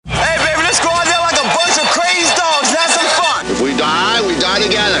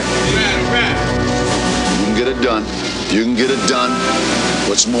get it done.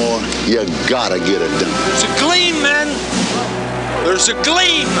 What's more, you gotta get it done. There's a gleam, men. There's a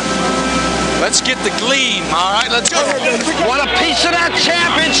gleam. Let's get the gleam, all right? Let's go. Want a piece of that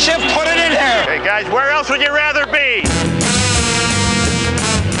championship? Put it in here. Hey, guys, where else would you rather be?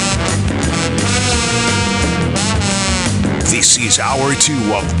 This is Hour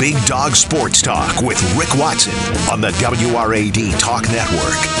 2 of Big Dog Sports Talk with Rick Watson on the WRAD Talk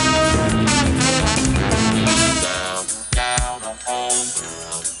Network.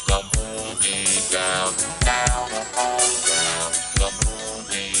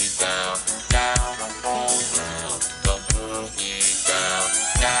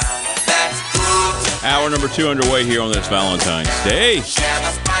 Hour number 2 underway here on this Valentine's Day.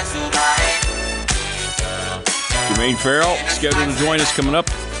 Jermaine Farrell scheduled to join us coming up.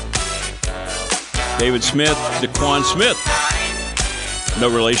 David Smith, DeQuan Smith.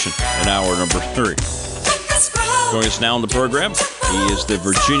 No relation in hour number 3. Joining us now on the program, he is the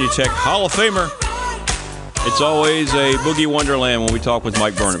Virginia Tech Hall of Famer. It's always a boogie wonderland when we talk with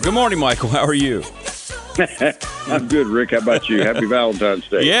Mike Burnham. Good morning, Michael. How are you? I'm good, Rick. How about you? Happy Valentine's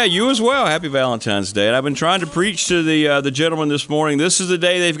Day. Yeah, you as well. Happy Valentine's Day. And I've been trying to preach to the gentleman this morning. This is the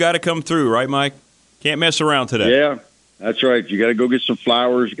day they've got to come through, right, Mike? Can't mess around today. Yeah, that's right. You got to go get some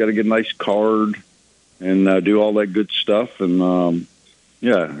flowers. You got to get a nice card and do all that good stuff. And, and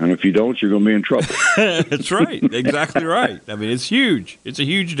if you don't, you're going to be in trouble. That's right. Exactly right. I mean, it's huge. It's a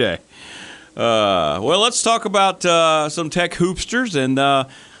huge day. Well, let's talk about some Tech hoopsters and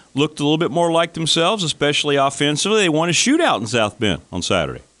looked a little bit more like themselves, especially offensively. They won a shootout in South Bend on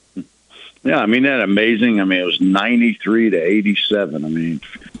Saturday. Yeah, I mean, that amazing. I mean, it was 93-87. I mean,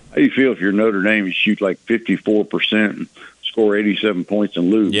 how do you feel if you're Notre Dame, you shoot like 54% and score 87 points and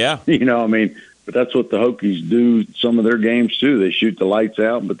lose? Yeah. You know, I mean, but that's what the Hokies do some of their games too. They shoot the lights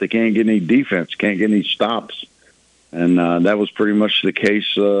out, but they can't get any defense, can't get any stops. And that was pretty much the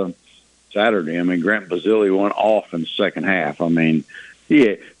case Saturday. I mean, Grant Basile went off in the second half. I mean,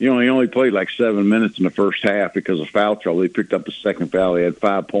 he only played like 7 minutes in the first half because of foul trouble. He picked up the second foul. He had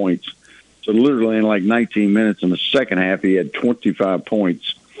 5 points. So literally in like 19 minutes in the second half, he had 25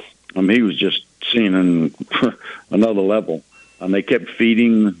 points. I mean, he was just seeing another level. And they kept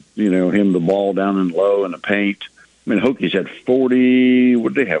feeding, him the ball down in low in the paint. I mean, Hokies had 42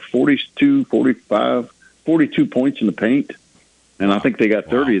 points in the paint. And I think they got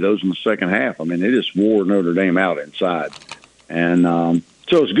 30 of those in the second half. I mean, they just wore Notre Dame out inside. And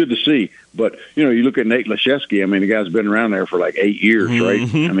so it's good to see. But, you look at Nate Laszewski. I mean, the guy's been around there for like 8 years, right?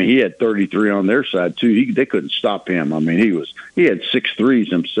 I mean, he had 33 on their side, too. They couldn't stop him. I mean, he had 6 threes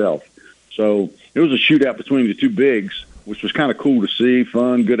himself. So it was a shootout between the two bigs, which was kind of cool to see,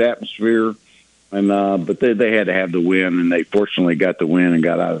 fun, good atmosphere. And but they had to have the win, and they fortunately got the win and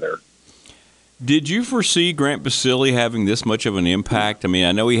got out of there. Did you foresee Grant Basile having this much of an impact? I mean,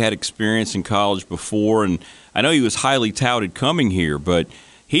 I know he had experience in college before, and I know he was highly touted coming here, but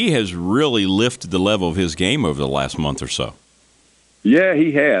he has really lifted the level of his game over the last month or so. Yeah,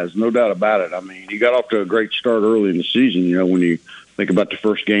 he has, no doubt about it. I mean, he got off to a great start early in the season. When you think about the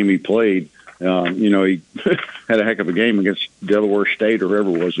first game he played, he had a heck of a game against Delaware State or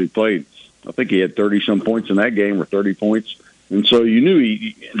whoever it was he played. I think he had 30-some points in that game or 30 points. And so you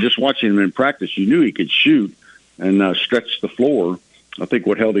knew just watching him in practice, you knew he could shoot and stretch the floor. I think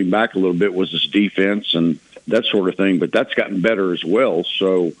what held him back a little bit was his defense and that sort of thing, but that's gotten better as well.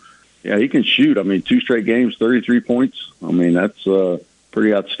 So, yeah, he can shoot. I mean, 2 straight games, 33 points. I mean, that's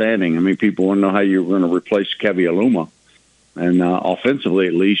pretty outstanding. I mean, people want to know how you're going to replace Kevy Aluma. And offensively,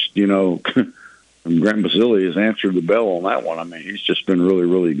 at least, Grant Basile has answered the bell on that one. I mean, he's just been really,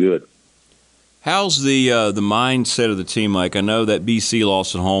 really good. How's the mindset of the team, Mike? I know that BC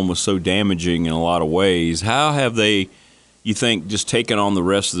loss at home was so damaging in a lot of ways. How have they, you think, just taken on the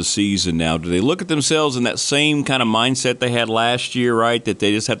rest of the season now? Do they look at themselves in that same kind of mindset they had last year, right, that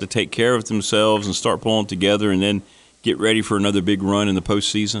they just have to take care of themselves and start pulling together and then get ready for another big run in the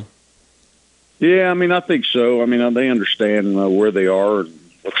postseason? Yeah, I mean, I think so. I mean, they understand where they are and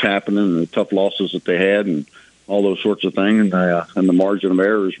what's happening and the tough losses that they had and all those sorts of things. And the margin of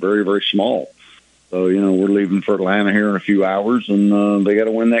error is very, very small. So, we're leaving for Atlanta here in a few hours, and they got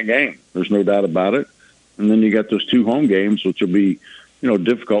to win that game. There's no doubt about it. And then you got those 2 home games, which will be,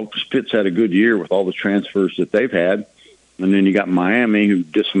 difficult because Pitt's had a good year with all the transfers that they've had. And then you got Miami, who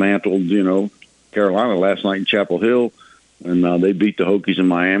dismantled, Carolina last night in Chapel Hill, and they beat the Hokies in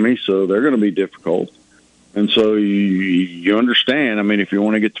Miami, so they're going to be difficult. And so you understand, I mean, if you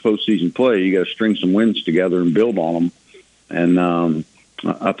want to get to postseason play, you got to string some wins together and build on them. And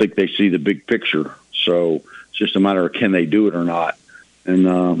I think they see the big picture. So it's just a matter of can they do it or not. And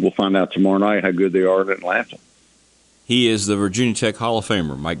we'll find out tomorrow night how good they are at Atlanta. He is the Virginia Tech Hall of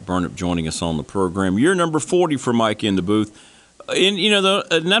Famer, Mike Burnip, joining us on the program. You're number 40 for Mike in the booth. And,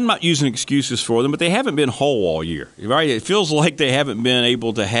 and I'm not using excuses for them, but they haven't been whole all year, right? It feels like they haven't been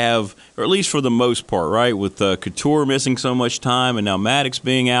able to have, or at least for the most part, right, with Couture missing so much time and now Maddox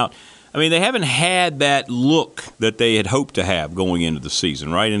being out. I mean, they haven't had that look that they had hoped to have going into the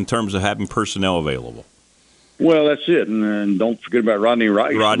season, right, in terms of having personnel available. Well, that's it. And don't forget about Rodney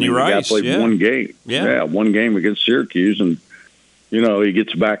Rice. Rice, the guy played one game. Yeah, one game against Syracuse, and he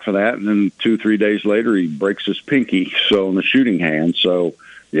gets back for that, and then 2-3 days later he breaks his pinky, so in the shooting hand. So,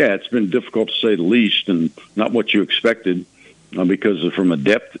 yeah, it's been difficult to say the least, and not what you expected because from a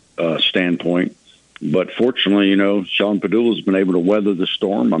depth standpoint. But fortunately, Sean Padula's been able to weather the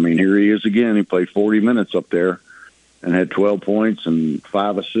storm. I mean, here he is again. He played 40 minutes up there and had 12 points and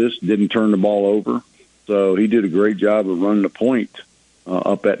 5 assists, didn't turn the ball over. So he did a great job of running the point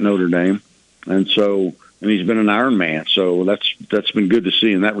up at Notre Dame. And he's been an Iron Man. So that's been good to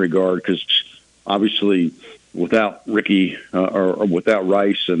see in that regard because obviously without Ricky or without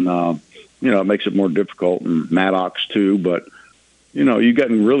Rice and, it makes it more difficult, and Maddox too. But, you've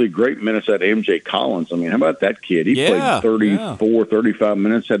gotten really great minutes out of MJ Collins. I mean, how about that kid? He played 34, 35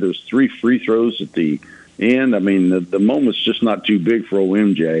 minutes, had those 3 free throws at the end. I mean, the moment's just not too big for old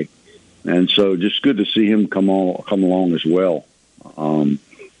MJ. And so just good to see him come along as well.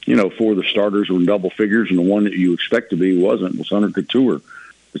 For the starters were in double figures, and the one that you expect to be was Hunter Couture.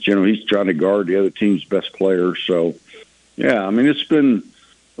 But, he's trying to guard the other team's best player. So, yeah, I mean, it's been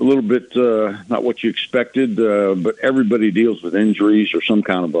a little bit not what you expected, but everybody deals with injuries or some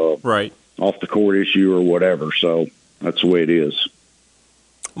kind of a off-the-court issue or whatever. So that's the way it is.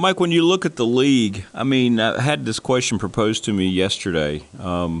 Mike, when you look at the league, I mean, I had this question proposed to me yesterday.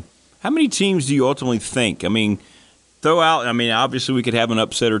 How many teams do you ultimately think? I mean, obviously we could have an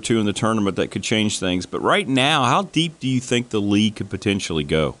upset or two in the tournament that could change things. But right now, how deep do you think the league could potentially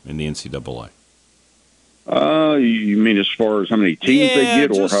go in the NCAA? You mean as far as how many teams they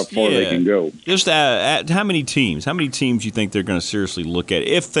get or how far they can go? Just how many teams? How many teams do you think they're going to seriously look at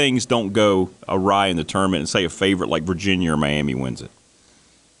if things don't go awry in the tournament and, say, a favorite like Virginia or Miami wins it?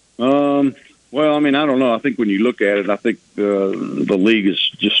 Well, I mean, I don't know. I think when you look at it, I think the league is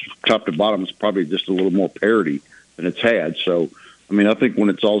just top to bottom is probably just a little more parity than it's had. So, I mean, I think when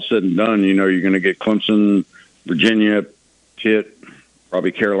it's all said and done, you're going to get Clemson, Virginia, Pitt,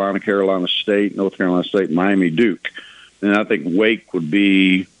 probably Carolina State, North Carolina State, Miami, Duke. And I think Wake would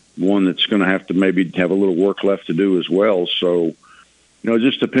be one that's going to have to maybe have a little work left to do as well. So, it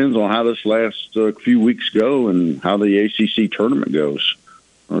just depends on how this last few weeks go and how the ACC tournament goes.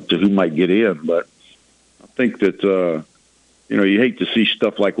 To who might get in, but I think that you hate to see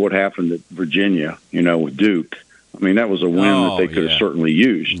stuff like what happened at Virginia, with Duke. I mean, that was a win that they could have certainly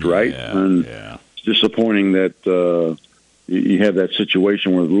used, right? It's disappointing that you have that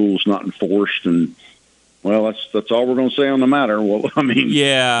situation where the rules not enforced, and well, that's all we're going to say on the matter. Well, I mean,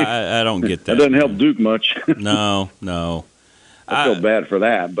 I don't get that. That doesn't help Duke much. No. I feel bad for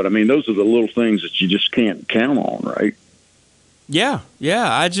that, but I mean, those are the little things that you just can't count on, right? Yeah.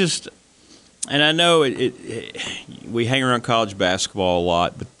 And I know we hang around college basketball a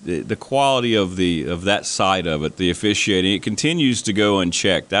lot, but the quality of that side of it, the officiating, it continues to go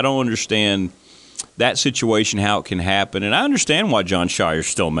unchecked. I don't understand that situation, how it can happen, and I understand why Jon Scheyer's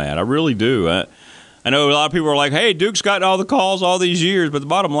still mad. I really do. I know a lot of people are like, "Hey, Duke's gotten all the calls all these years," but the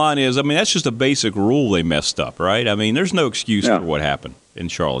bottom line is, I mean, that's just a basic rule they messed up, right? I mean, there's no excuse for what happened in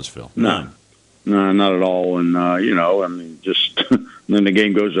Charlottesville. None. No, not at all. And, I mean, just then the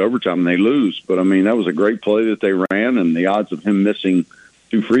game goes to overtime and they lose. But, I mean, that was a great play that they ran, and the odds of him missing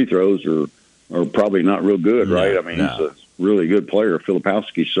 2 free throws are probably not real good, right? I mean, he's a really good player,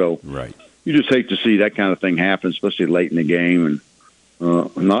 Filipowski. So you just hate to see that kind of thing happen, especially late in the game.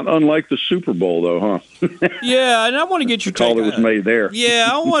 And not unlike the Super Bowl, though, huh? Yeah, and I want to get your take. Call that was made there. Yeah,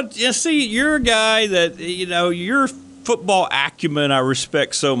 I want to see, you're a guy that, you're football acumen I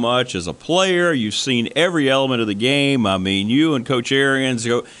respect so much as a player. You've seen every element of the game. I mean, you and Coach Arians,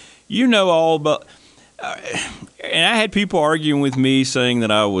 all about. And I had people arguing with me saying that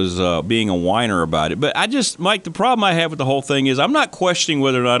I was being a whiner about it. But Mike, the problem I have with the whole thing is I'm not questioning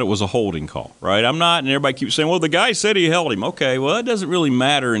whether or not it was a holding call, right? I'm not, and everybody keeps saying, well, the guy said he held him. Okay, well, that doesn't really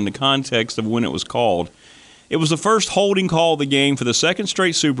matter in the context of when it was called. It was the first holding call of the game for the second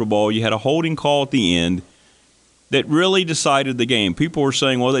straight Super Bowl. You had a holding call at the end that really decided the game. People were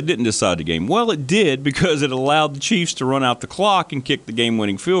saying, well, it didn't decide the game. Well, it did, because it allowed the Chiefs to run out the clock and kick the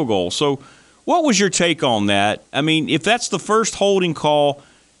game-winning field goal. So what was your take on that? I mean, if that's the first holding call,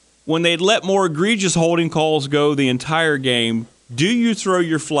 when they'd let more egregious holding calls go the entire game, do you throw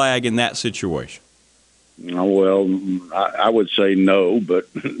your flag in that situation? Well, I would say no, but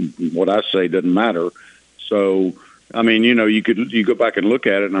what I say doesn't matter. So, I mean, you go back and look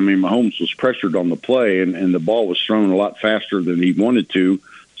at it, and I mean, Mahomes was pressured on the play, and the ball was thrown a lot faster than he wanted to,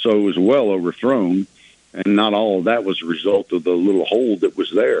 so it was well overthrown, and not all of that was a result of the little hold that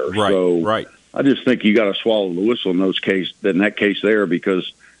was there. Right. I just think you got to swallow the whistle in that case there,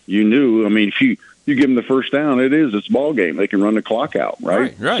 because you knew. I mean, if you give them the first down, it's ball game. They can run the clock out,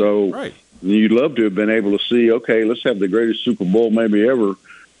 right? Right. So you'd love to have been able to see, okay, let's have the greatest Super Bowl maybe ever.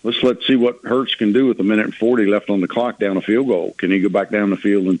 Let's see what Hurts can do with a minute and 40 left on the clock down a field goal. Can he go back down the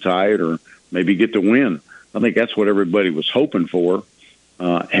field and tie it, or maybe get the win? I think that's what everybody was hoping for.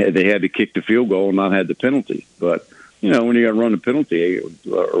 They had to kick the field goal and not had the penalty. But, when you got to run the penalty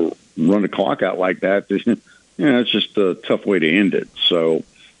or run the clock out like that, it's just a tough way to end it. So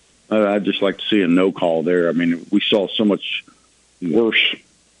I'd just like to see a no call there. I mean, we saw so much worse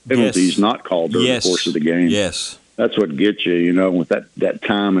penalties not called during the course of the game. Yes. That's what gets you, with that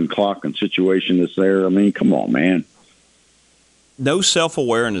time and clock and situation that's there. I mean, come on, man. No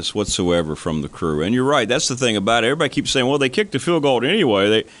self-awareness whatsoever from the crew. And you're right. That's the thing about it. Everybody keeps saying, well, they kicked the field goal anyway.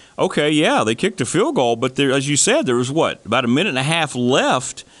 They kicked the field goal, but there, as you said, there was about a minute and a half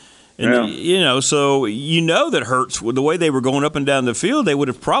left. And, so that Hurts, the way they were going up and down the field, they would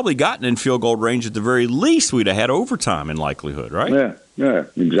have probably gotten in field goal range at the very least. We'd have had overtime in likelihood, right? Yeah,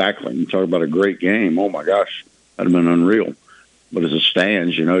 exactly. You talk about a great game. Oh, my gosh, that'd have been unreal. But as it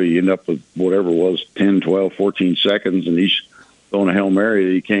stands, you end up with whatever it was, 10, 12, 14 seconds, and he's throwing a Hail Mary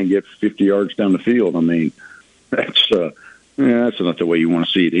that you can't get 50 yards down the field. I mean, that's not the way you want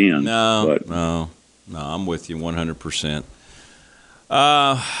to see it end. No, I'm with you 100%.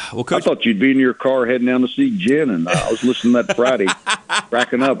 Coach, I thought you'd be in your car heading down to see Jen, and I was listening to that Friday,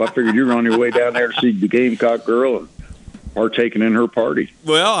 cracking up. I figured you were on your way down there to see the Gamecock girl and partaking in her party.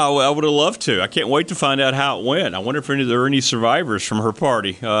 Well, I would have loved to. I can't wait to find out how it went. I wonder if there are any survivors from her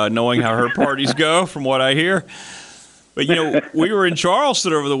party, knowing how her parties go, from what I hear. But, we were in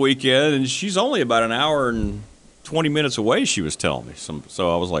Charleston over the weekend, and she's only about an hour and 20 minutes away, she was telling me.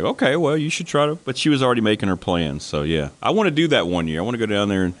 So I was like, okay, well, you should try to. But she was already making her plans. So, yeah, I want to do that one year. I want to go down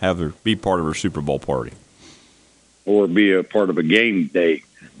there and have her be part of her Super Bowl party. Or be a part of a game day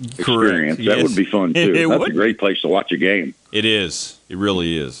experience. Correct. That would be fun, too. That's a great place to watch a game. It is. It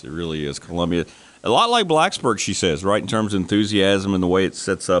really is. It really is. Columbia. A lot like Blacksburg, she says, right, in terms of enthusiasm and the way it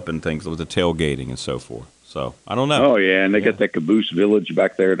sets up and things with the tailgating and so forth. So, I don't know. Oh, yeah, and they got that Caboose Village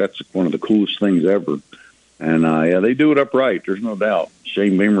back there. That's one of the coolest things ever. And, they do it upright. There's no doubt.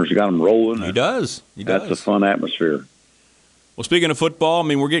 Shane Beamer's got them rolling. He does. That's a fun atmosphere. Well, speaking of football, I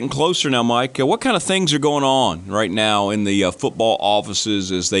mean, we're getting closer now, Mike. What kind of things are going on right now in the football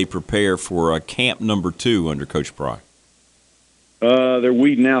offices as they prepare for camp number 2 under Coach Pry? They're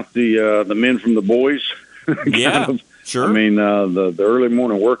weeding out the men from the boys. Yeah, sure. I mean, the early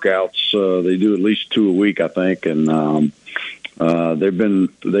morning workouts, they do at least 2 a week, I think, and they've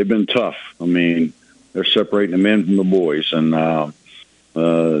been tough. I mean, they're separating the men from the boys, and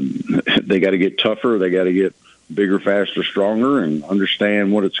they got to get tougher. They got to get bigger, faster, stronger, and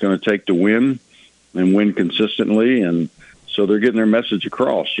understand what it's going to take to win and win consistently. And so they're getting their message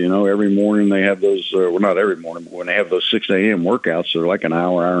across. Every morning they have those. Well, not every morning, but when they have those 6 a.m. workouts, they're like an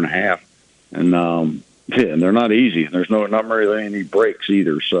hour and a half, and they're not easy. There's not really any breaks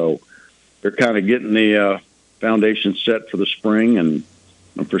either. So they're kind of getting the foundation set for the spring. And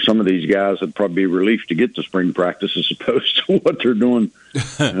for some of these guys, it'd probably be a relief to get to spring practice as opposed to what they're doing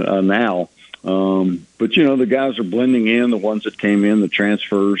now. But the guys are blending in. The ones that came in, the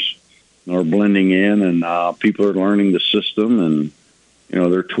transfers, are blending in, and people are learning the system, and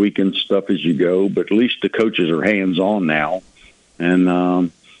they're tweaking stuff as you go. But at least the coaches are hands on now,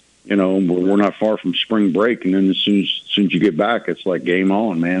 and we're not far from spring break. And then as soon as you get back, it's like game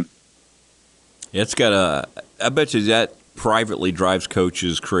on, man. It's got I bet you that privately drives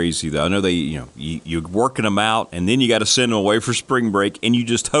coaches crazy, though. I know you're working them out, and then you got to send them away for spring break, and you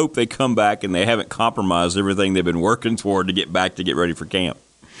just hope they come back and they haven't compromised everything they've been working toward to get back to get ready for camp.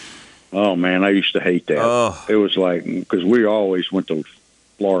 Oh, man, I used to hate that. Oh. It was like, because we always went to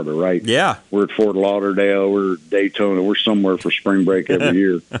Florida, right? Yeah. We're at Fort Lauderdale, we're at Daytona, we're somewhere for spring break every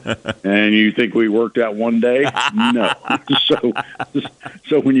year. And you think we worked out one day? No.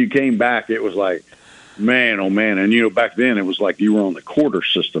 So when you came back, it was like, man, oh, man. And, back then it was like you were on the quarter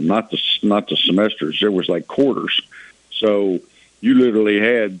system, not the semesters. There was like quarters. So you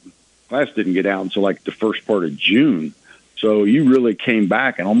literally class didn't get out until like the first part of June. So you really came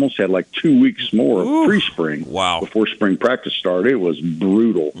back and almost had like 2 weeks more of pre-spring before spring practice started. It was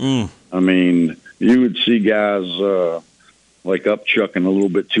brutal. I mean, you would see guys like upchucking a little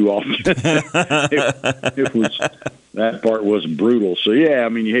bit too often. it was, that part was brutal. So yeah, I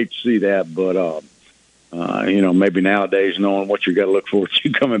mean, you hate to see that, but maybe nowadays, knowing what you got to look forward to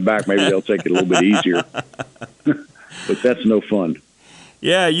coming back, maybe they'll take it a little bit easier. But that's no fun.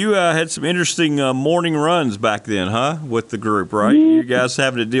 Yeah, you had some interesting morning runs back then, huh, with the group, right? You guys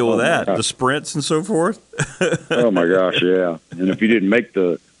having to deal with that, the sprints and so forth? Oh, my gosh, yeah. And if you didn't make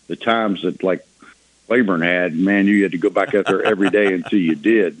the times that, like, Claiborne had, man, you had to go back out there every day until you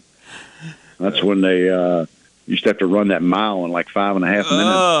did. That's when they used to have to run that mile in like 5.5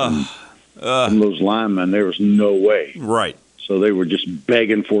 minutes. And those linemen, there was no way. Right. So they were just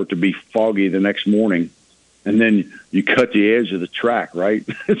begging for it to be foggy the next morning. And then you cut the edge of the track, right?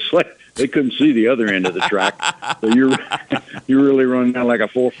 It's like they couldn't see the other end of the track. So you're really running down like a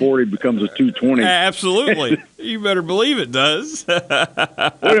 440 becomes a 220. Absolutely. You better believe it does. Wait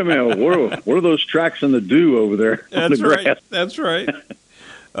a minute. What are those tracks in the dew over there? That's on the grass? right. That's right.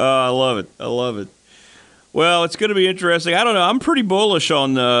 I love it. I love it. Well, it's going to be interesting. I don't know. I'm pretty bullish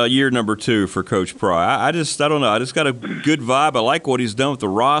on year number 2 for Coach Pry. I don't know. I just got a good vibe. I like what he's done with the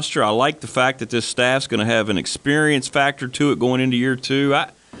roster. I like the fact that this staff's going to have an experience factor to it going into year 2.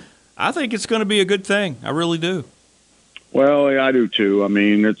 I think it's going to be a good thing. I really do. Well, yeah, I do too. I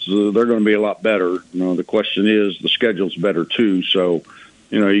mean, they're going to be a lot better. The question is the schedule's better too. So,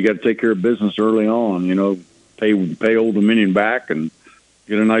 you got to take care of business early on. Pay Old Dominion back and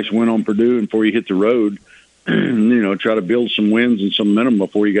get a nice win on Purdue, and before you hit the road. Try to build some wins and some momentum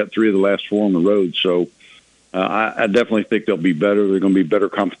before you got 3 of the last 4 on the road. So I definitely think they'll be better. They're going to be better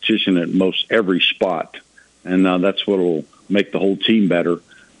competition at most every spot, and that's what will make the whole team better.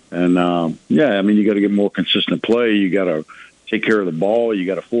 And, you got to get more consistent play. You got to take care of the ball. You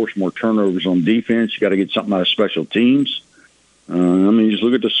got to force more turnovers on defense. You got to get something out of special teams. Just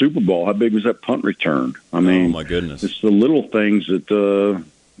look at the Super Bowl. How big was that punt return? Oh, my goodness. It's the little things that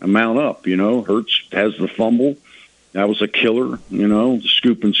amount up, Hurts has the fumble. That was a killer, the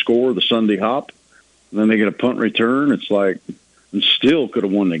scoop and score, the Sunday hop. And then they get a punt return. It's like, and still could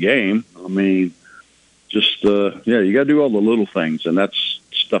have won the game. You got to do all the little things, and that's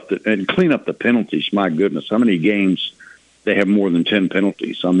stuff and clean up the penalties. My goodness, how many games they have more than 10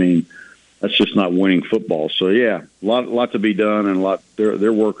 penalties? That's just not winning football. So yeah, a lot to be done, and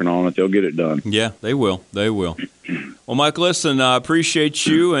they're working on it. They'll get it done. Yeah, they will. They will. Well, Mike, listen, I appreciate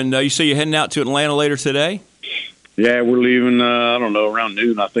you, and you say you're heading out to Atlanta later today? Yeah, we're leaving. I don't know, around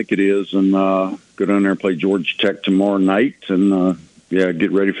noon, I think it is, and go down there and play Georgia Tech tomorrow night, and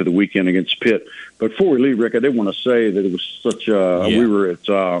get ready for the weekend against Pitt. But before we leave, Rick, I did want to say that it was such a. We were at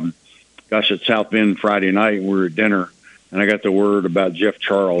at South Bend Friday night, and we were at dinner. And I got the word about Jeff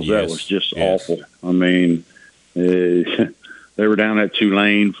Charles. Yes, that was just awful. They were down at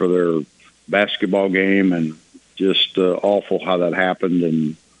Tulane for their basketball game, and just awful how that happened.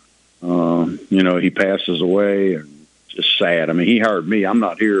 And, he passes away, and just sad. He hired me. I'm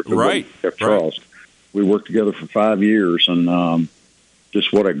not here for Jeff Charles. We worked together for 5 years, and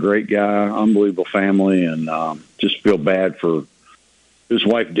just what a great guy, unbelievable family, and just feel bad for his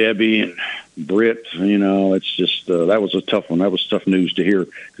wife, Debbie, and Britt. It's just that was a tough one. That was tough news to hear,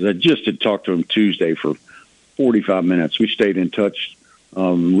 because I just had talked to him Tuesday for 45 minutes. We stayed in touch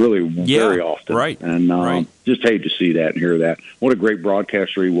very often. Right. And just hate to see that and hear that. What a great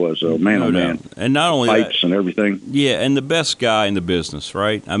broadcaster he was. Man, oh, man. And not only pipes that, and everything. Yeah, and the best guy in the business,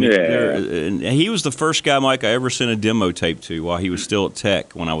 right? And he was the first guy, Mike, I ever sent a demo tape to while he was still at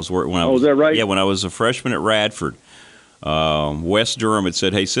Tech when I was working. Is that right? Yeah, when I was a freshman at Radford. Wes Durham had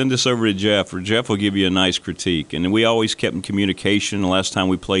said, hey, send this over to Jeff, or Jeff will give you a nice critique. And we always kept in communication. The last time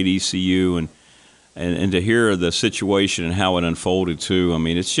we played ECU, and to hear the situation and how it unfolded too,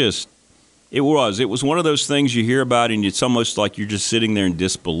 it was one of those things you hear about, and it's almost like you're just sitting there in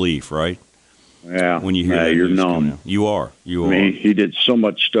disbelief, right? Yeah. When you hear that, you're numb. You are. He did so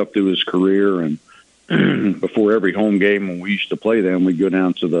much stuff through his career, and before every home game when we used to play them, we'd go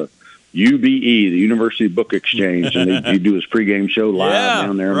down to the UBE, the University Book Exchange, and he'd do his pregame show live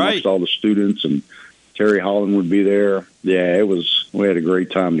down there amongst all the students, and Terry Holland would be there. Yeah, we had a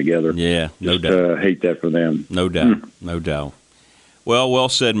great time together. Yeah, no doubt. Hate that for them. No doubt, no doubt. Well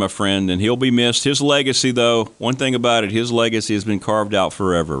said, my friend, and he'll be missed. His legacy, though, one thing about it, his legacy has been carved out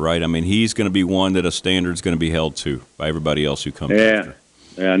forever, right? He's going to be one that a standard's going to be held to by everybody else who comes after.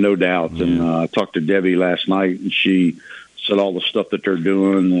 Yeah, no doubt. Yeah. And I talked to Debbie last night, and she said all the stuff that they're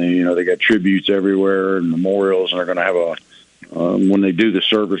doing. They got tributes everywhere and memorials, and they're going to have when they do the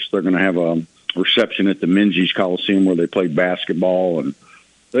service, they're going to have a reception at the Menzies Coliseum where they played basketball, and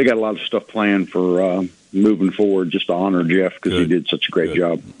they got a lot of stuff planned for moving forward just to honor Jeff because he did such a great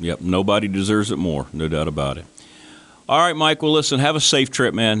job. Yep, nobody deserves it more, no doubt about it. All right, Mike. Well, listen, have a safe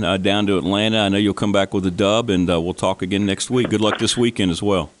trip, man, down to Atlanta. I know you'll come back with a dub, and we'll talk again next week. Good luck this weekend as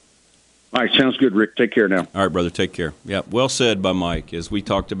well. All right, sounds good, Rick. Take care now. All right, brother. Take care. Yeah, well said by Mike. As we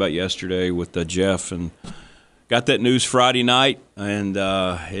talked about yesterday with Jeff, and got that news Friday night, and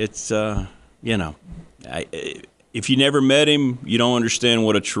it's if you never met him, you don't understand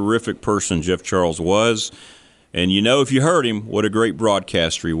what a terrific person Jeff Charles was. And if you heard him, what a great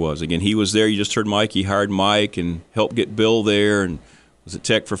broadcaster he was. Again, he was there. You just heard Mike. He hired Mike and helped get Bill there and was at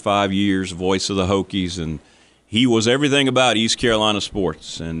Tech for 5 years, voice of the Hokies. And he was everything about East Carolina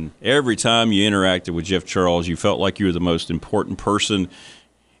sports. And every time you interacted with Jeff Charles, you felt like you were the most important person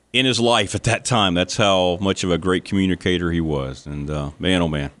in his life at that time. That's how much of a great communicator he was. And, man, oh,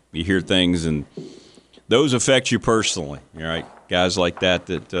 man, you hear things, and those affect you personally, all right? Guys like that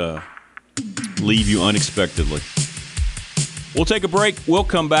leave you unexpectedly. We'll take a break. We'll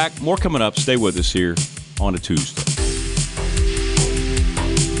come back. More coming up. Stay with us here on a Tuesday.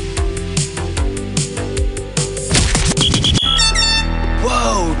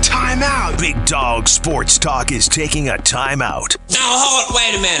 Whoa, time out. Big Dog Sports Talk is taking a timeout. Now,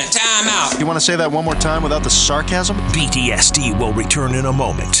 wait a minute. Time out. You want to say that one more time without the sarcasm? BDSD will return in a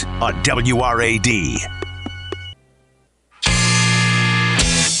moment on WRAD.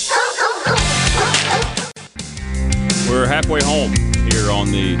 We're halfway home here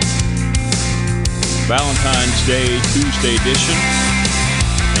on the Valentine's Day Tuesday edition.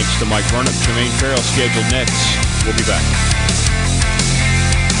 Thanks to Mike Burnett, Jermaine Farrell scheduled next. We'll be back.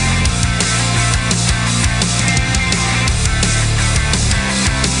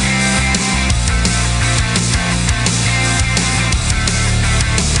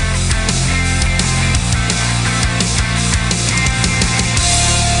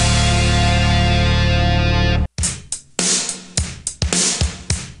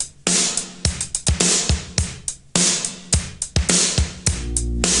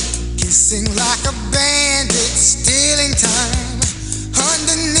 Sing like a bandit, stealing time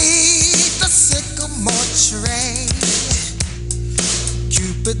underneath the sycamore tree.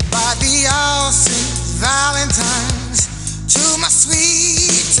 Cupid by the hour sings Valentine's to my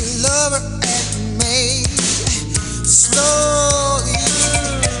sweet lover and me. Slowly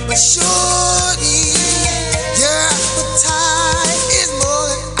but surely, your appetite is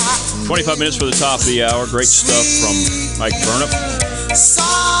more than I can 25 minutes for the top of the hour. Great stuff from Mike Burnett.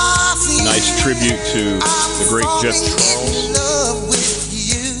 Nice tribute to the great Jeff Charles.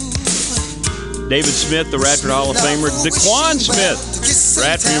 David Smith, the Radford Hall of Famer. DeQuan Smith,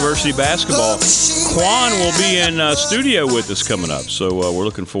 Radford University basketball. Quan will be in studio with us coming up, so we're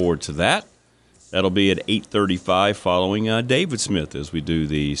looking forward to that. That'll be at 8:35 following David Smith as we do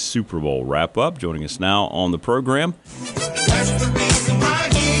the Super Bowl wrap-up. Joining us now on the program.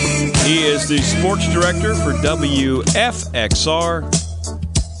 He is the sports director for WFXR.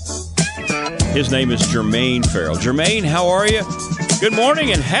 His name is Jermaine Farrell. Jermaine, how are you? Good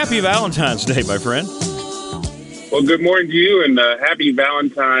morning and happy Valentine's Day, my friend. Well, good morning to you and happy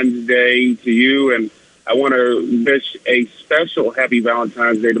Valentine's Day to you. And I want to wish a special happy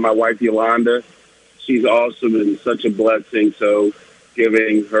Valentine's Day to my wife, Yolanda. She's awesome and such a blessing. So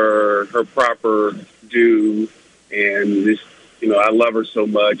giving her proper due and just, I love her so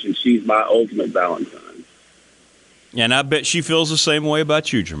much and she's my ultimate Valentine. Yeah, and I bet she feels the same way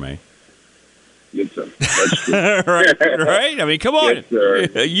about you, Jermaine. Yes, sir. That's true. right? I mean, come on. Yes, sir.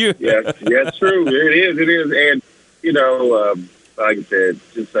 Yes, true. It is. And, like I said,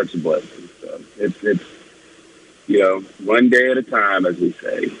 just such a blessing. So it's one day at a time, as we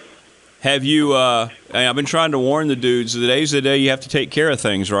say. Have you, I've been trying to warn the dudes, today's the day you have to take care of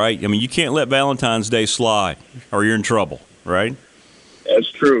things, right? I mean, you can't let Valentine's Day slide or you're in trouble, right?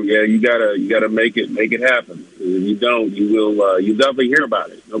 That's true. Yeah, you gotta make it happen. If you don't, you'll definitely hear about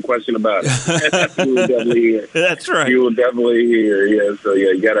it. No question about it. You will definitely hear. That's right. You will definitely hear. Yeah. So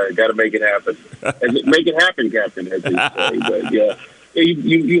yeah, you gotta make it happen. Make it happen, Captain, as they say. But yeah,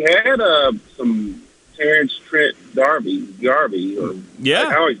 you had some Terrence Trent D'Arby, or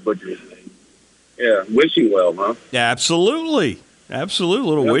I always butcher his name. Yeah, Wishing Well, huh? Yeah, absolutely. Absolutely, a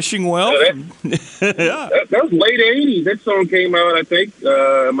little Wishing Well. That was late 80s. That song came out, I think,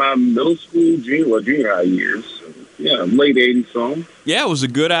 my middle school, junior high years. So, yeah, late 80s song. Yeah, it was a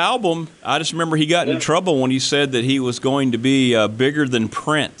good album. I just remember he got in trouble when he said that he was going to be bigger than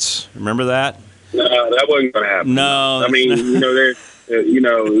Prince. Remember that? No, that wasn't going to happen. No. I mean,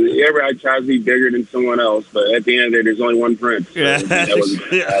 everybody tries to be bigger than someone else, but at the end of the day, there's only one Prince. So that wasn't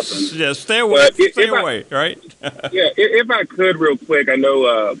going to happen. Yeah, stay away, right? Yeah, if I could real quick, I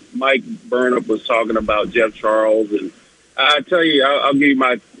know Mike Burnett was talking about Jeff Charles, and I tell you, I'll give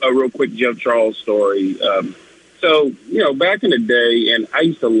you a real quick Jeff Charles story. So, back in the day, and I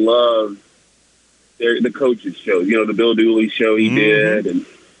used to love the coaches' show, the Bill Dooley show he did.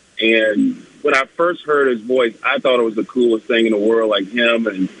 And when I first heard his voice, I thought it was the coolest thing in the world, like him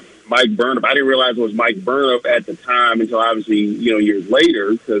and Mike Burnop. I didn't realize it was Mike Burnop at the time until obviously, years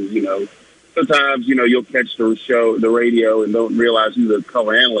later, because, sometimes, you'll catch the radio and don't realize who the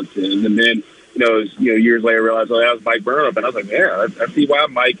color analyst is. And then, years later, realize, that was Mike Burnop. And I was like, yeah, I see why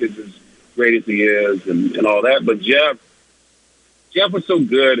Mike is as great as he is and all that. But Jeff was so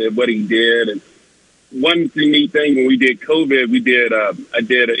good at what he did. And one neat thing, when we did COVID, I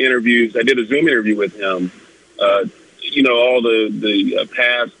did a Zoom interview with him. All the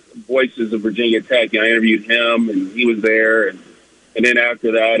past voices of Virginia Tech. I interviewed him, and he was there. And then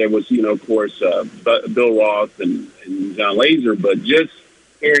after that, it was, of course, Bill Roth and John Laser. But just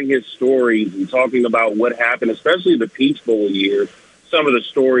hearing his stories and talking about what happened, especially the Peach Bowl year, some of the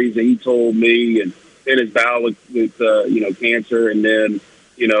stories that he told me, and then his battle with cancer, and then,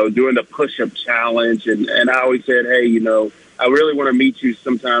 doing the push-up challenge. And I always said, hey, I really want to meet you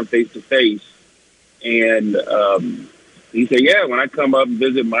sometime face-to-face. And he said, yeah, when I come up and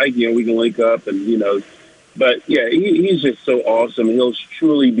visit Mike, we can link up and, but, yeah, he's just so awesome. He'll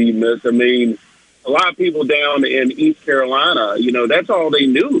truly be missed. I mean, a lot of people down in East Carolina, that's all they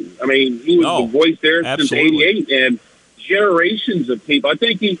knew. I mean, he was the voice there since '88, and generations of people. I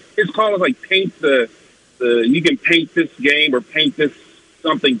think his call was like paint you can paint this game or paint this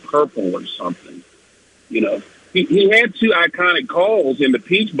something purple or something. He had two iconic calls in the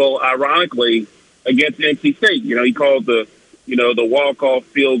Peach Bowl, ironically, against NC State. He called the walk-off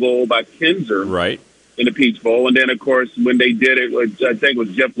field goal by Kinzer. Right. In the Peach Bowl. And then, of course, when they did it, I think it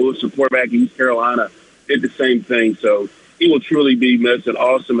was Jeff Lewis, the quarterback in East Carolina, did the same thing. So he will truly be missed, and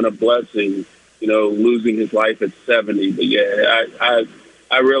awesome and a blessing, losing his life at 70. But, yeah,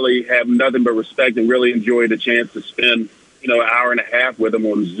 I really have nothing but respect and really enjoyed the chance to spend, an hour and a half with him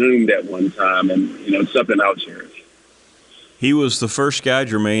on Zoom that one time. And, it's something I'll cherish. He was the first guy,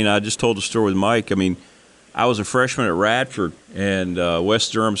 Jermaine. I just told the story with Mike. I mean, I was a freshman at Radford, and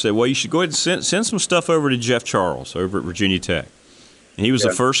West Durham said, well, you should go ahead and send some stuff over to Jeff Charles over at Virginia Tech. And he was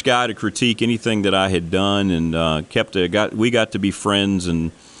the first guy to critique anything that I had done, and we got to be friends.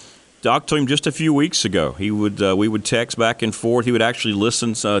 And talked to him just a few weeks ago. We would text back and forth. He would actually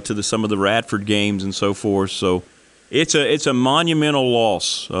listen to some of the Radford games and so forth. So it's a monumental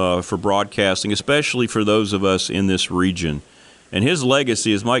loss for broadcasting, especially for those of us in this region. And his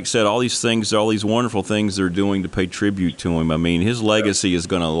legacy, as Mike said, all these wonderful things they're doing to pay tribute to him. I mean, his legacy is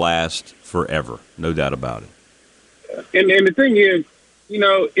going to last forever, no doubt about it. And the thing is,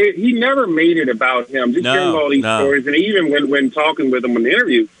 he never made it about him. Just hearing all these stories, and even when talking with him in the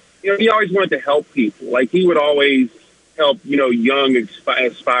interview, he always wanted to help people. Like, he would always help, young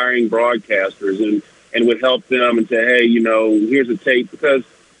aspiring broadcasters and would help them and say, hey, here's a tape, because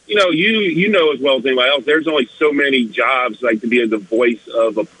you know as well as anybody else, there's only so many jobs like to be the voice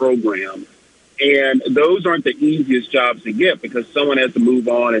of a program. And those aren't the easiest jobs to get because someone has to move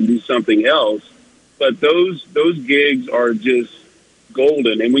on and do something else. But those gigs are just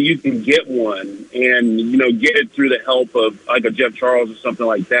golden. And when you can get one and, get it through the help of like a Jeff Charles or something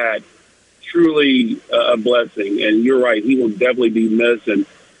like that, truly a blessing. And you're right, he will definitely be missed. And,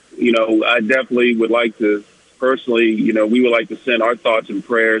 I definitely would like to, personally, we would like to send our thoughts and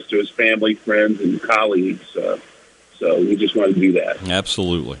prayers to his family, friends, and colleagues. So we just want to do that.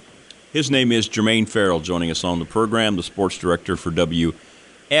 Absolutely. His name is Jermaine Farrell, joining us on the program, the sports director for WFXR.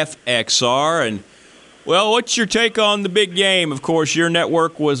 And, well, what's your take on the big game? Of course, your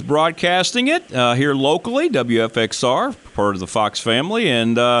network was broadcasting it here locally, WFXR, part of the Fox family.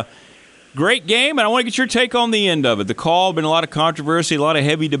 And great game, and I want to get your take on the end of it. The call, been a lot of controversy, a lot of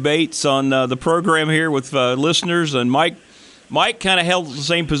heavy debates on the program here with listeners. And Mike kind of held the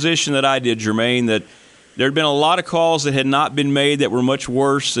same position that I did, Jermaine, that there had been a lot of calls that had not been made that were much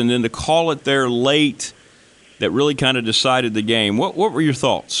worse, and then to call it there late that really kind of decided the game. What were your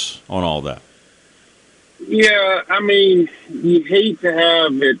thoughts on all that? Yeah, I mean, you hate to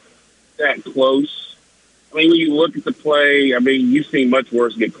have it that close. I mean, when you look at the play, I mean, you've seen much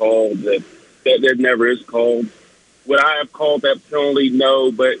worse get called that there never is called. Would I have called that penalty?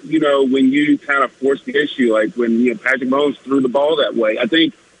 No. But, when you kind of force the issue, like when Patrick Mahomes threw the ball that way, I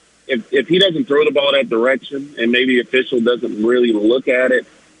think if he doesn't throw the ball that direction and maybe the official doesn't really look at it,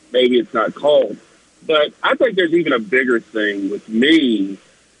 maybe it's not called. But I think there's even a bigger thing with me.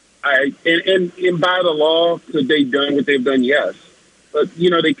 And by the law, could they done what they've done? Yes. But,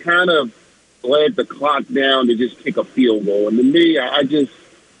 they kind of bled the clock down to just kick a field goal. And to me,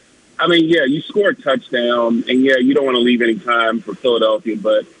 you score a touchdown, and, you don't want to leave any time for Philadelphia.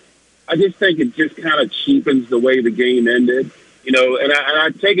 But I just think it just kind of cheapens the way the game ended. You know, and I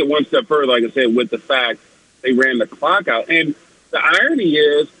take it one step further, like I said, with the fact they ran the clock out. And the irony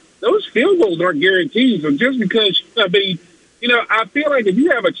is those field goals aren't guaranteed. So just because, I mean, you know, I feel like if you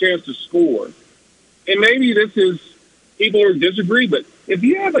have a chance to score, and maybe this is people who disagree, but if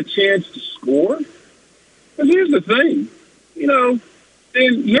you have a chance to score, because here's the thing, you know,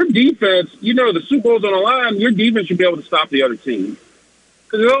 then your defense, you know, the Super Bowl's on the line, your defense should be able to stop the other team.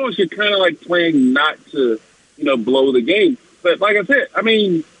 Because it's almost you're kind of like playing not to, you know, blow the game. But like I said, I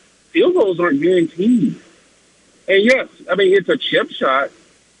mean, field goals aren't guaranteed. And yes, I mean, it's a chip shot,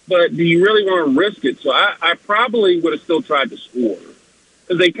 but do you really want to risk it? So I probably would have still tried to score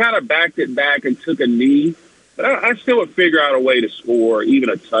because they kind of backed it back and took a knee. But I still would figure out a way to score, even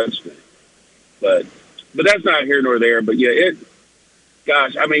a touchdown. But that's not here nor there. But yeah,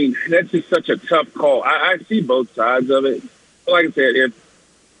 gosh, I mean, that's just such a tough call. I see both sides of it. But like I said,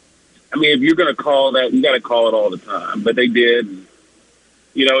 if you're going to call that, you got to call it all the time. But they did,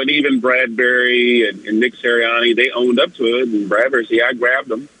 you know, and even Bradbury and Nick Sirianni, they owned up to it. And Bradbury said, yeah, I grabbed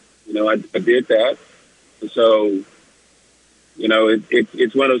them. You know, I did that. And so, you know,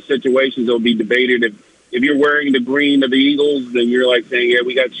 it's one of those situations that will be debated. If you're wearing the green of the Eagles, then you're like saying, yeah,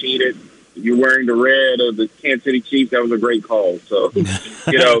 we got cheated. If you're wearing the red of the Kansas City Chiefs, that was a great call. So,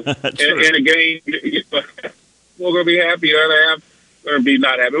 you know, in a game, we're going to be happy. The other half, we're going to be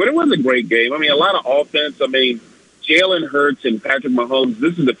not happy. But it was a great game. I mean, a lot of offense. I mean, Jalen Hurts and Patrick Mahomes,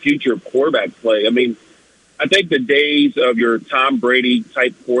 this is the future of quarterback play. I mean, I think the days of your Tom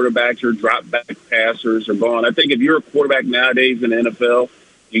Brady-type quarterbacks, your drop-back passers are gone. I think if you're a quarterback nowadays in the NFL,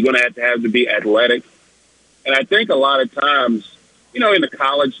 you're going to have to be athletic. And I think a lot of times, you know, in the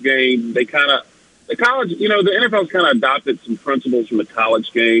college game, the NFL's kind of adopted some principles from the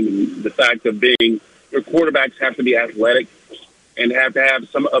college game and the fact of being your quarterbacks have to be athletic and have to have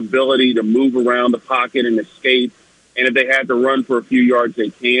some ability to move around the pocket and escape. And if they have to run for a few yards,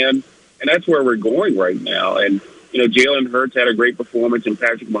 they can. And that's where we're going right now. And, you know, Jalen Hurts had a great performance and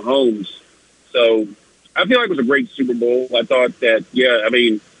Patrick Mahomes. So I feel like it was a great Super Bowl. I thought that, yeah, I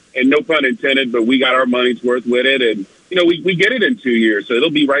mean, and no pun intended, but we got our money's worth with it. And, you know, we get it in 2 years. So it'll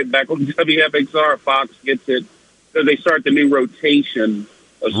be right back on WFXR. Fox gets it because they start the new rotation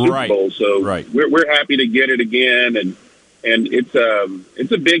of Super Bowl. So we're happy to get it again. And it's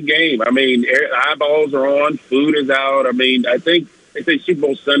a big game. I mean, eyeballs are on, food is out. I mean, I think they say Super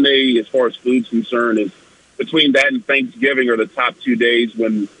Bowl Sunday, as far as food's concerned, is between that and Thanksgiving are the top 2 days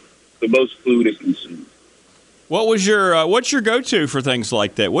when the most food is consumed. What's your go-to for things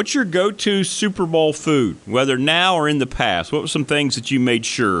like that? What's your go-to Super Bowl food, whether now or in the past? What were some things that you made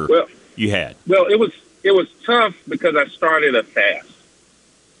sure you had? Well, it was tough because I started a fast.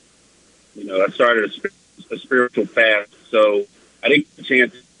 You know, I started a spiritual fast, so I didn't get a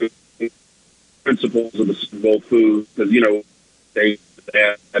chance to principles of the Super Bowl food because, you know, they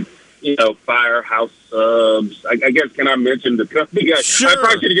had, you know, Firehouse Subs. I guess, can I mention the company?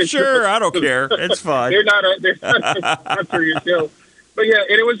 Sure, I don't care. It's fine. they're not for your show. But, yeah,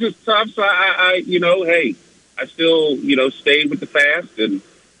 and it was just tough. So, I you know, hey, I still, you know, stayed with the fast.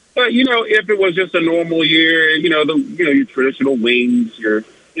 But, you know, if it was just a normal year, you know, your traditional wings, your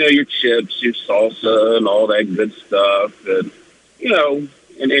chips, your salsa, and all that good stuff. And, you know,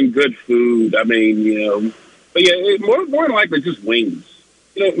 and good food. I mean, you know. But, yeah, more than likely just wings.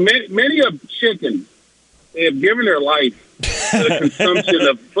 You know, many of chicken, they have given their life to the consumption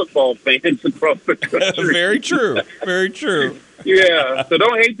of football fans across the country. Very true. Very true. Yeah. So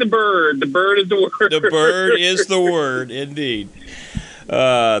don't hate the bird. The bird is the word. The bird is the word, indeed.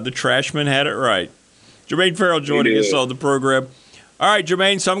 The Trashman had it right. Jermaine Farrell joining us on the program. All right,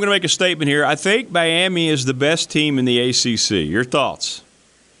 Jermaine, so I'm going to make a statement here. I think Miami is the best team in the ACC. Your thoughts?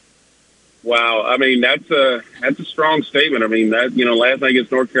 Wow, I mean that's a strong statement. I mean that, you know, last night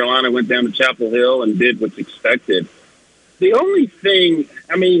against North Carolina, went down to Chapel Hill and did what's expected. The only thing,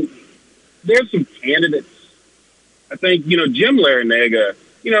 I mean, there's some candidates. I think, you know, Jim Larinaga.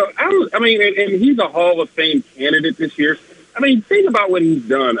 You know, I mean, and he's a Hall of Fame candidate this year. I mean, think about what he's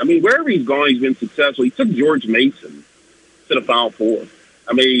done. I mean, wherever he's gone, he's been successful. He took George Mason to the Final Four.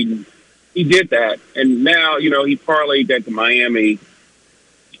 I mean, he did that, and now, you know, he parlayed that to Miami.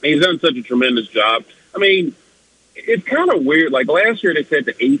 He's done such a tremendous job. I mean, it's kind of weird. Like last year, they said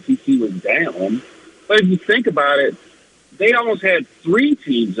the ACC was down, but if you think about it, they almost had 3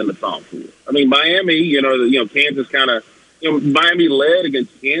 teams in the Final Four. I mean, Miami, you know, Kansas kind of, you know, Miami led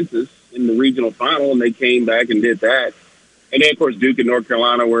against Kansas in the regional final, and they came back and did that. And then, of course, Duke and North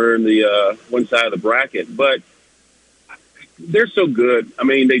Carolina were in the one side of the bracket. But they're so good. I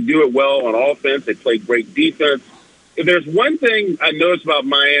mean, they do it well on offense. They play great defense. if there's one thing I noticed about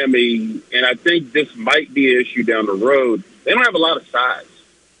Miami, and I think this might be an issue down the road, they don't have a lot of size.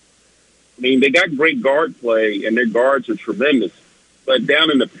 I mean, they got great guard play, and their guards are tremendous. But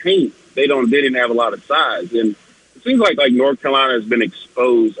down in the paint, they didn't have a lot of size. And it seems like North Carolina has been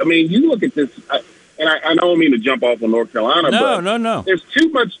exposed. I mean, you look at this, and I don't mean to jump off on North Carolina, No. There's too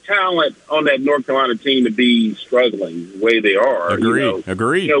much talent on that North Carolina team to be struggling the way they are.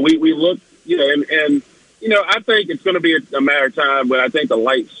 Agreed. We look, and I think it's going to be a matter of time when I think the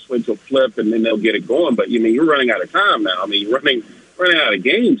light switch will flip and then they'll get it going. But, you're running out of time now. I mean, you're running out of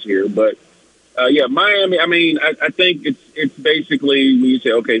games here. But, Miami, I think it's basically when you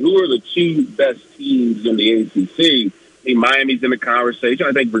say, okay, who are the two best teams in the ACC? I mean, Miami's in the conversation.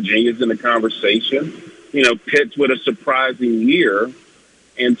 I think Virginia's in the conversation. Pitt's with a surprising year.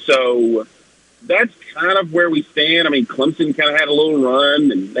 And so that's kind of where we stand. I mean, Clemson kind of had a little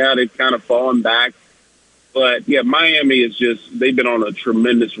run, and now they've kind of fallen back. But, Miami is they've been on a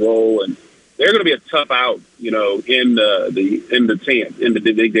tremendous roll, and they're going to be a tough out, in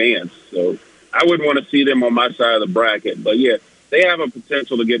the big dance. So I wouldn't want to see them on my side of the bracket. But, they have a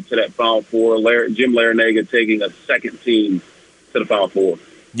potential to get to that Final Four. Jim Larrañaga taking a second team to the Final Four.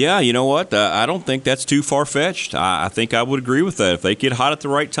 Yeah, you know what? I don't think that's too far-fetched. I think I would agree with that. If they get hot at the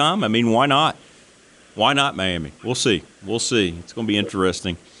right time, why not? Why not Miami? We'll see. It's going to be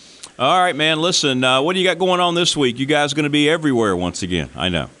interesting. All right, man, listen, what do you got going on this week? You guys going to be everywhere once again, I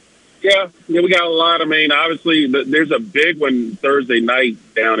know. Yeah, we got a lot. Obviously, there's a big one Thursday night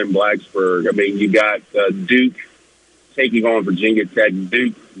down in Blacksburg. You got Duke taking on Virginia Tech.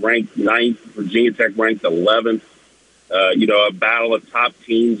 Duke ranked 9th, Virginia Tech ranked 11th. A battle of top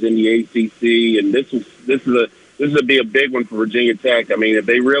teams in the ACC, and this would be a big one for Virginia Tech. If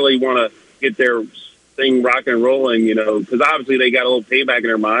they really want to get their thing rocking and rolling, because obviously they got a little payback in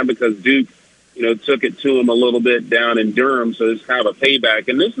their mind because Duke, took it to them a little bit down in Durham, so it's kind of a payback.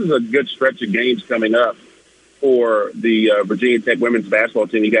 And this is a good stretch of games coming up for the Virginia Tech women's basketball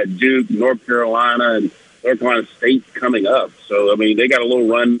team. You got Duke, North Carolina, and North Carolina State coming up. So, they got a little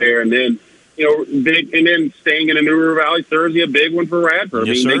run there. And then, big, and then staying in the New River Valley Thursday, a big one for Radford.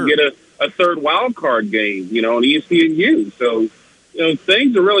 Yes, they get a third wild card game, on ESPNU. So,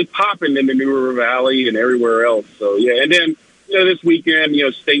 things are really popping in the New River Valley and everywhere else. So, and then, this weekend,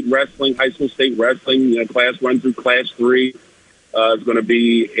 state wrestling, high school state wrestling, class 1 through class 3 is going to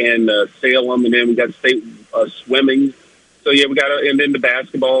be in Salem. And then we got state swimming. So, we got and then the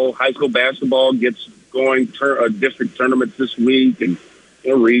basketball, high school basketball gets going, district tournaments this week, and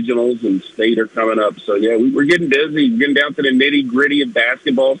regionals and state are coming up. So, we're getting busy, getting down to the nitty-gritty of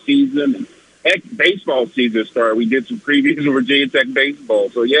basketball season. And heck, baseball season started. We did some previews of Virginia Tech baseball.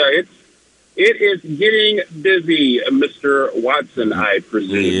 So, it is getting busy, Mr. Watson, I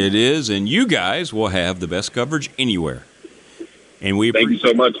presume. It is, and you guys will have the best coverage anywhere. And thank you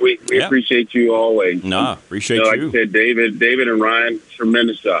so much. We appreciate you always. Appreciate you. Like I said, David and Ryan,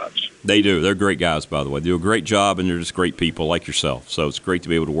 tremendous jobs. They do. They're great guys, by the way. They do a great job, and they're just great people like yourself. So it's great to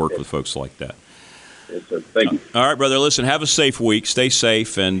be able to work with folks like that. Yes, sir. Thank you. All right, brother. Listen, have a safe week. Stay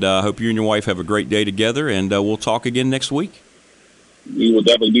safe, and I hope you and your wife have a great day together, and we'll talk again next week. We will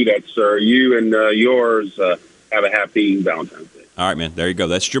definitely do that, sir. You and yours have a happy Valentine's Day. All right, man. There you go.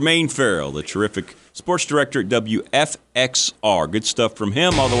 That's Jermaine Farrell, the terrific sports director at WFXR. Good stuff from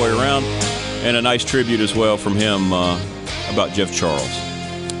him all the way around, and a nice tribute as well from him about Jeff Charles.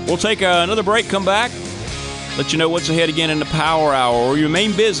 We'll take another break, come back, let you know what's ahead again in the Power Hour, or you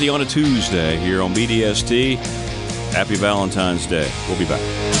remain busy on a Tuesday here on BDST. Happy Valentine's Day. We'll be back.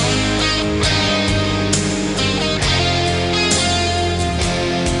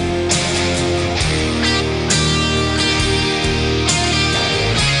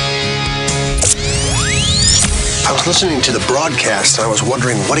 I was listening to the broadcast, and I was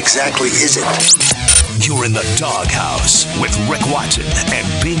wondering, what exactly is it? You're in the Doghouse with Rick Watson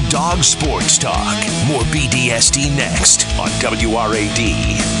and Big Dog Sports Talk. More BDSD next on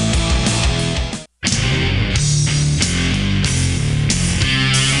WRAD.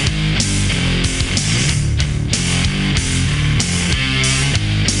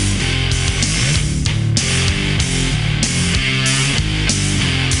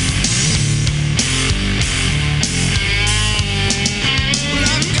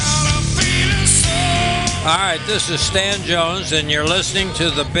 All right, this is Stan Jones, and you're listening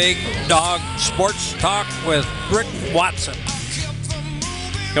to the Big Dog Sports Talk with Rick Watson.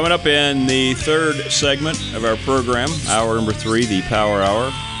 Coming up in the third segment of our program, hour number 3, the Power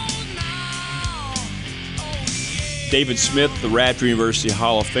Hour. David Smith, the Radford University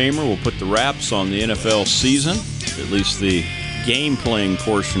Hall of Famer, will put the wraps on the NFL season, at least the game-playing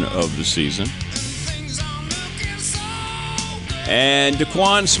portion of the season. And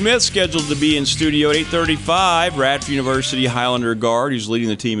DeQuan Smith scheduled to be in studio at 8:35. Radford University Highlander guard, who's leading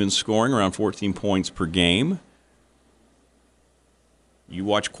the team in scoring, around 14 points per game. You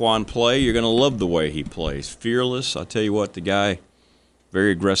watch Quan play, you're going to love the way he plays. Fearless. I'll tell you what, the guy,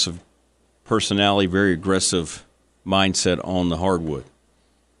 very aggressive personality, very aggressive mindset on the hardwood.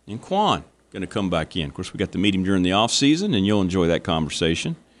 And Quan going to come back in. Of course, we got to meet him during the offseason, and you'll enjoy that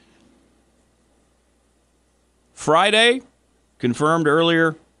conversation. Friday, confirmed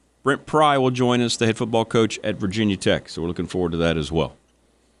earlier, Brent Pry will join us, the head football coach at Virginia Tech. So we're looking forward to that as well.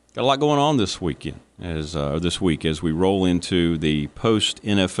 Got a lot going on this weekend, this week as we roll into the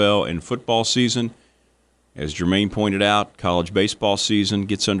post-NFL and football season. As Jermaine pointed out, college baseball season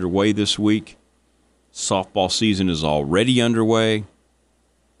gets underway this week. Softball season is already underway.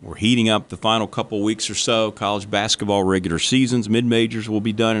 We're heating up the final couple weeks or so. College basketball regular seasons, mid-majors will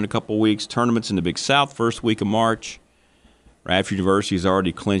be done in a couple weeks. Tournaments in the Big South first week of March. Radford University has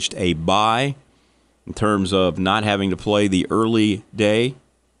already clinched a bye in terms of not having to play the early day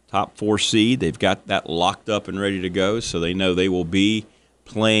top 4 seed. They've got that locked up and ready to go, so they know they will be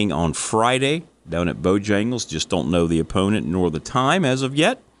playing on Friday down at Bojangles. Just don't know the opponent nor the time as of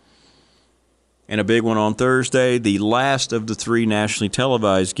yet. And a big one on Thursday, the last of the 3 nationally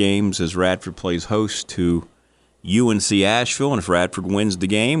televised games as Radford plays host to UNC Asheville. And if Radford wins the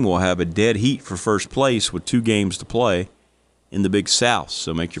game, we'll have a dead heat for first place with 2 games to play in the Big South.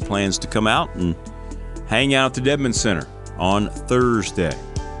 So make your plans to come out and hang out at the Dedman Center on Thursday.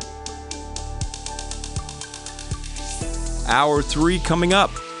 Hour 3 coming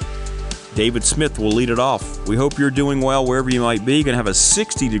up. David Smith will lead it off. We hope you're doing well wherever you might be. You're going to have a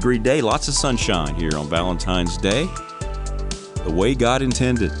 60-degree day, lots of sunshine here on Valentine's Day, the way God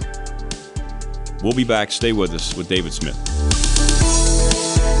intended. We'll be back. Stay with us with David Smith.